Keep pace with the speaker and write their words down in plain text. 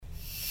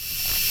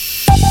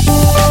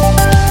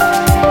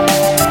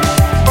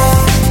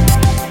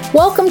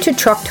Welcome to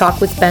Truck Talk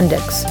with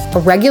Bendix, a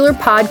regular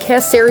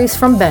podcast series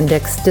from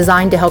Bendix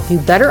designed to help you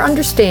better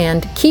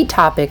understand key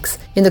topics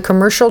in the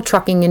commercial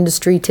trucking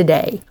industry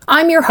today.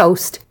 I'm your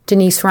host,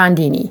 Denise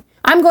Rondini.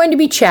 I'm going to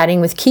be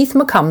chatting with Keith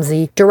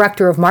McComsey,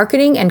 Director of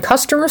Marketing and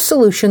Customer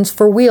Solutions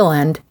for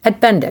Wheel-End at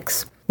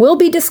Bendix. We'll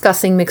be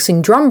discussing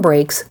mixing drum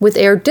brakes with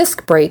air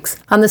disc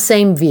brakes on the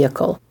same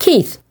vehicle.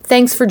 Keith,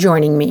 thanks for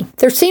joining me.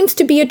 There seems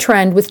to be a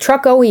trend with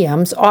truck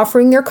OEMs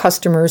offering their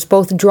customers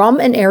both drum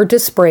and air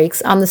disc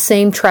brakes on the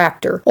same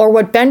tractor, or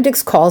what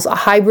Bendix calls a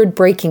hybrid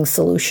braking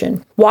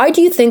solution. Why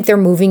do you think they're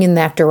moving in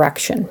that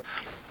direction?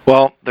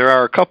 Well, there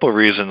are a couple of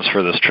reasons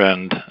for this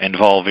trend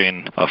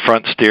involving a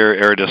front steer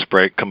air disc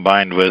brake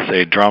combined with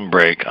a drum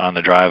brake on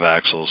the drive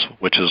axles,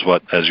 which is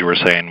what, as you were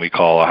saying, we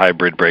call a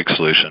hybrid brake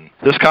solution.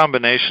 This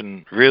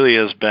combination really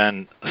has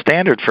been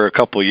standard for a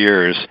couple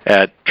years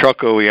at truck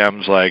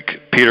OEMs like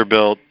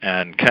Peterbilt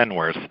and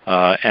Kenworth,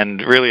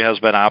 and really has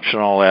been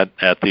optional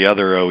at the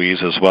other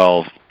OEs as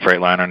well,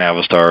 Freightliner,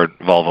 Navistar,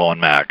 Volvo, and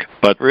Mack.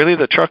 But really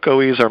the truck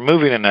OEs are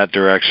moving in that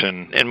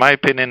direction, in my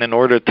opinion, in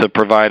order to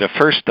provide a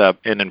first step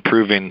in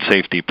improving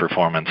safety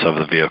performance of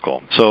the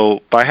vehicle.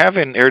 So by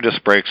having air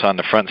disc brakes on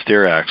the front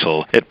steer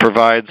axle, it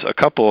provides a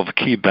couple of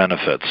key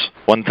benefits.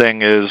 One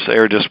thing is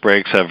air disc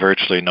brakes have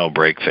virtually no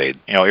brake fade.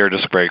 Air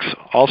disc brakes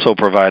also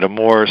provide a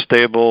more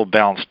stable,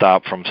 balanced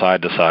stop from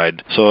side to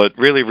side, so it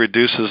really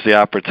reduces the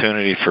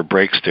opportunity for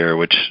brake steer,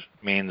 which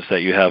means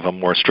that you have a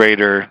more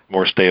straighter,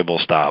 more stable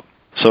stop.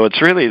 So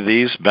it's really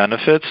these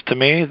benefits to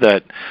me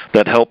that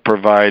help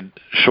provide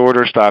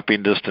shorter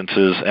stopping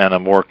distances and a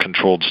more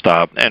controlled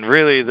stop. And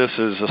really this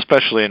is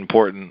especially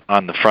important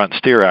on the front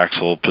steer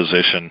axle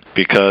position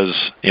because,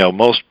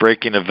 most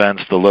braking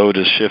events, the load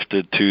is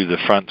shifted to the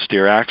front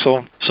steer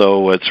axle.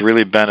 So it's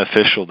really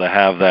beneficial to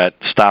have that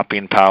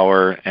stopping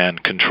power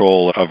and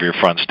control of your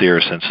front steer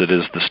since it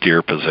is the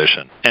steer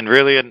position. And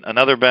really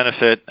another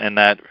benefit in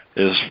that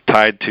is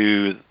tied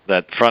to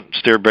that front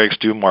steer brakes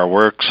do more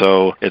work,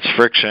 so its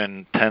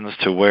friction tends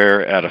to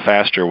wear at a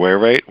faster wear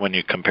rate when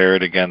you compare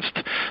it against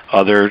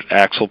other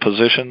axle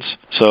positions.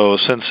 So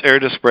since air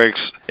disc brakes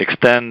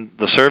extend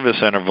the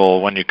service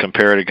interval when you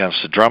compare it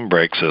against the drum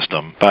brake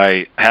system,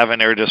 by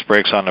having air disc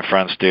brakes on the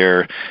front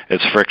steer,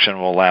 its friction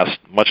will last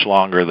much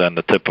longer than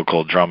the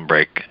typical drum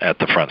brake at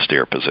the front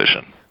steer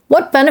position.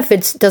 What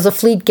benefits does a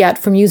fleet get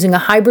from using a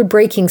hybrid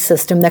braking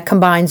system that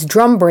combines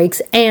drum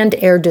brakes and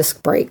air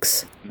disc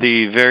brakes?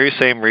 The very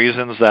same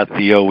reasons that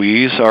the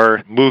OEs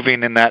are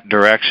moving in that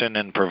direction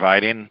and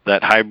providing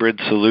that hybrid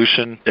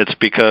solution, it's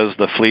because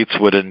the fleets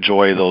would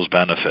enjoy those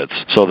benefits.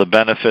 So the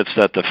benefits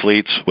that the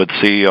fleets would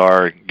see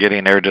are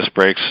getting air disc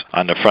brakes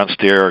on the front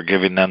steer or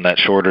giving them that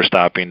shorter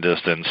stopping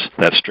distance,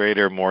 that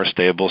straighter, more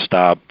stable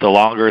stop, the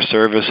longer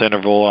service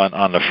interval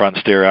on the front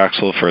steer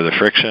axle for the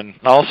friction.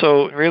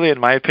 Also, really,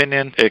 in my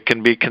opinion, it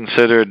can be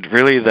considered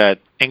really that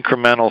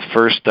incremental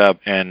first step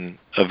in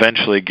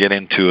eventually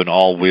getting to an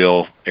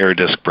all-wheel air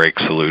disc brake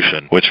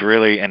solution, which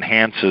really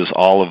enhances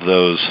all of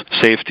those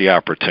safety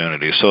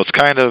opportunities. So it's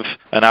kind of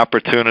an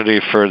opportunity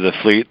for the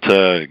fleet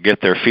to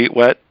get their feet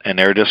wet in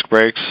air disc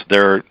brakes.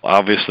 They're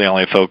obviously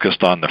only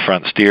focused on the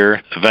front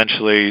steer.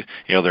 Eventually,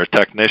 their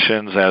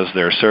technicians, as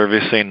they're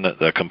servicing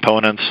the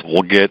components,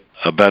 will get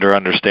a better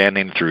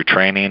understanding through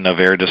training of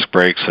air disc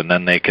brakes, and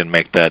then they can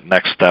make that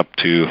next step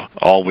to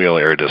all-wheel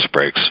air disc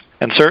brakes.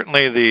 And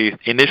certainly the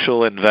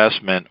initial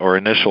investment or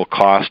initial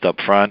cost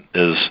up front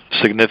is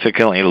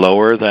significantly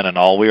lower than an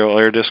all-wheel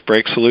air disc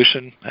brake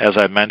solution. As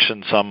I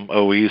mentioned, some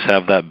OEs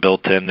have that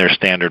built in their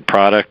standard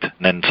product,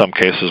 and in some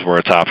cases where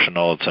it's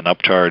optional, it's an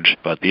upcharge,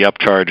 but the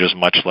upcharge is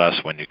much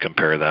less when you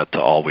compare that to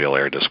all-wheel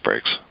air disc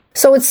brakes.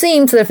 So it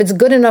seems that if it's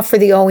good enough for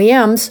the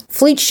OEMs,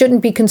 fleets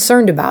shouldn't be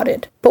concerned about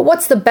it. But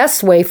what's the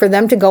best way for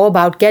them to go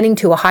about getting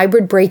to a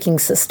hybrid braking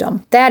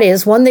system? That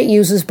is, one that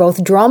uses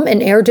both drum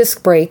and air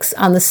disc brakes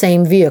on the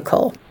same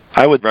vehicle.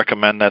 I would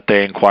recommend that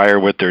they inquire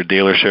with their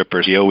dealership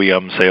or the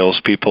OEM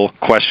salespeople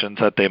questions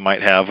that they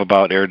might have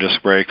about air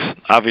disc brakes.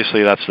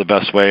 Obviously, that's the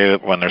best way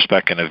when they're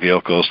speccing a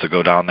vehicle is to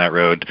go down that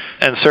road.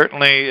 And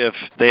certainly, if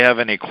they have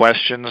any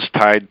questions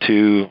tied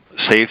to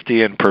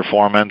safety and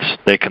performance,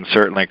 they can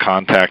certainly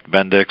contact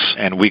Bendix,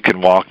 and we can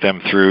walk them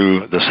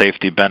through the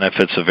safety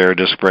benefits of air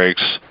disc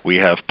brakes. We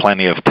have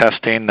plenty of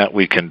testing that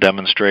we can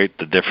demonstrate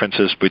the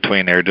differences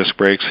between air disc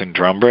brakes and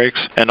drum brakes.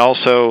 And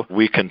also,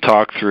 we can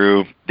talk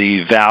through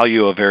the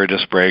value of air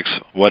disc brakes,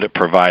 what it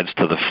provides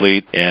to the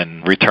fleet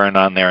in return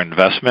on their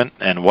investment,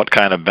 and what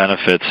kind of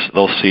benefits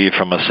they'll see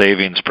from a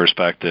savings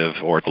perspective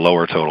or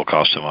lower total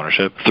cost of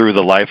ownership through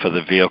the life of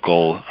the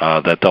vehicle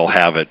that they'll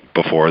have it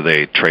before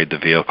they trade the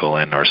vehicle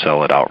in or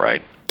sell it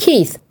outright.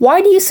 Keith,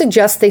 why do you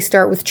suggest they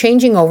start with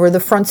changing over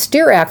the front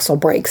steer axle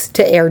brakes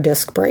to air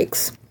disc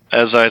brakes?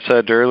 As I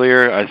said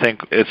earlier, I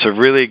think it's a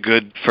really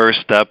good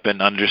first step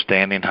in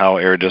understanding how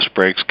air disc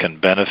brakes can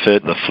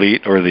benefit the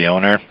fleet or the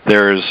owner.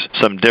 There's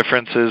some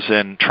differences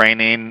in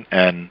training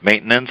and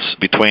maintenance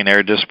between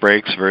air disc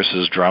brakes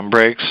versus drum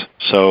brakes.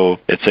 So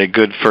it's a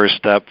good first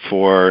step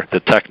for the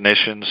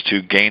technicians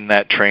to gain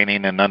that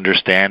training and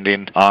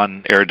understanding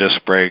on air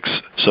disc brakes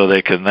so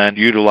they can then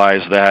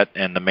utilize that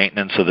in the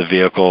maintenance of the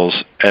vehicles.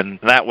 And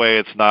that way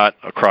it's not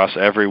across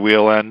every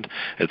wheel end,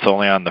 it's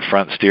only on the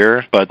front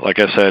steer. But like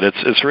I said,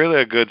 it's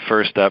really a good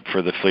first step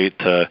for the fleet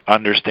to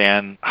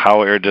understand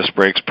how air disc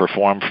brakes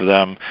perform for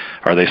them.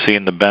 Are they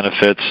seeing the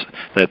benefits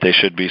that they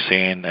should be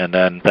seeing? And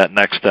then that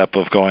next step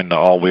of going to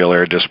all-wheel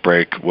air disc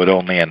brake would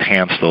only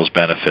enhance those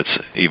benefits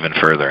even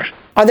further.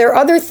 Are there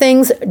other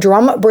things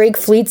drum brake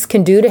fleets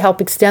can do to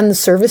help extend the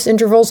service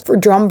intervals for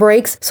drum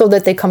brakes so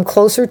that they come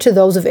closer to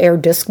those of air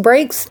disc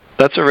brakes?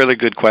 That's a really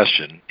good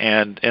question.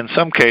 And in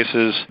some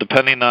cases,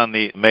 depending on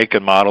the make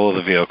and model of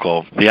the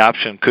vehicle, the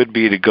option could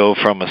be to go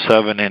from a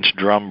 7-inch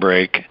drum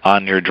brake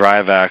on your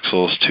drive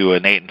axles to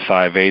an 8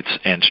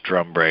 5/8-inch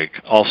drum brake,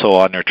 also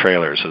on your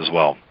trailers as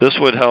well. This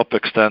would help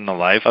extend the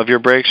life of your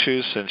brake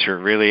shoes since you're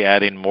really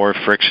adding more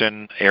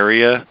friction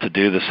area to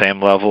do the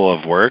same level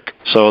of work.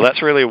 So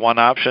that's really one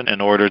option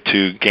in order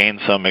to gain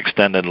some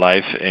extended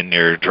life in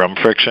your drum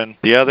friction.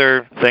 The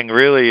other thing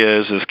really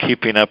is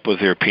keeping up with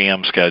your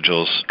PM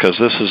schedules, because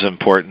this is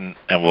important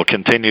and will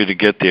continue to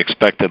get the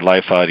expected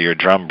life out of your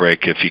drum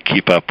brake if you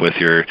keep up with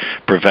your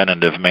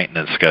preventative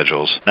maintenance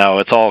schedules. Now,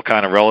 it's all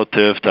kind of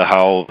relative to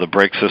how the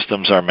brake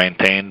systems are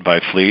maintained by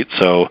fleet,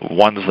 so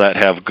ones that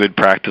have good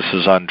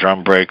practices on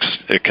drum brakes,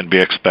 it can be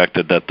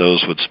expected that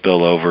those would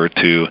spill over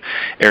to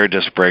air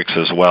disc brakes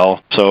as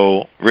well.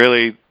 So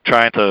really,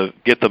 trying to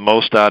get the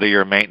most out of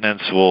your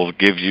maintenance will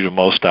give you the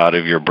most out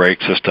of your brake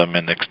system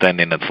and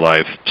extending its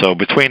life. So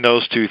between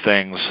those two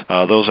things,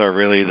 those are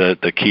really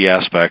the key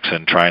aspects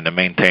in trying to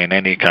maintain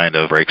any kind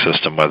of brake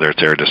system, whether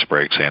it's air disc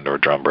brakes and or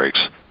drum brakes.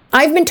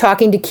 I've been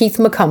talking to Keith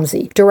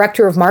McComsey,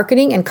 Director of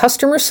Marketing and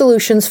Customer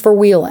Solutions for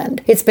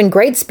Wheel-End. It's been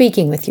great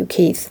speaking with you,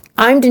 Keith.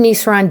 I'm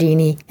Denise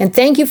Rondini, and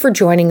thank you for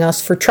joining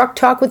us for Truck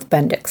Talk with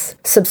Bendix.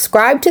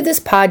 Subscribe to this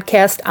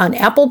podcast on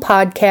Apple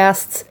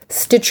Podcasts,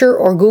 Stitcher,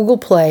 or Google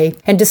Play,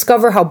 and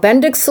discover how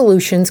Bendix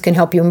Solutions can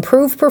help you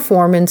improve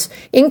performance,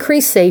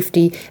 increase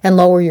safety, and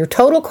lower your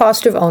total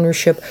cost of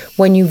ownership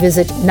when you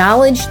visit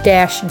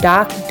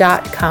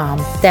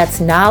knowledge-dock.com.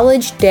 That's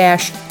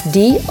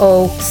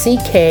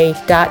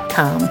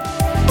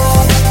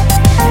knowledge-dock.com.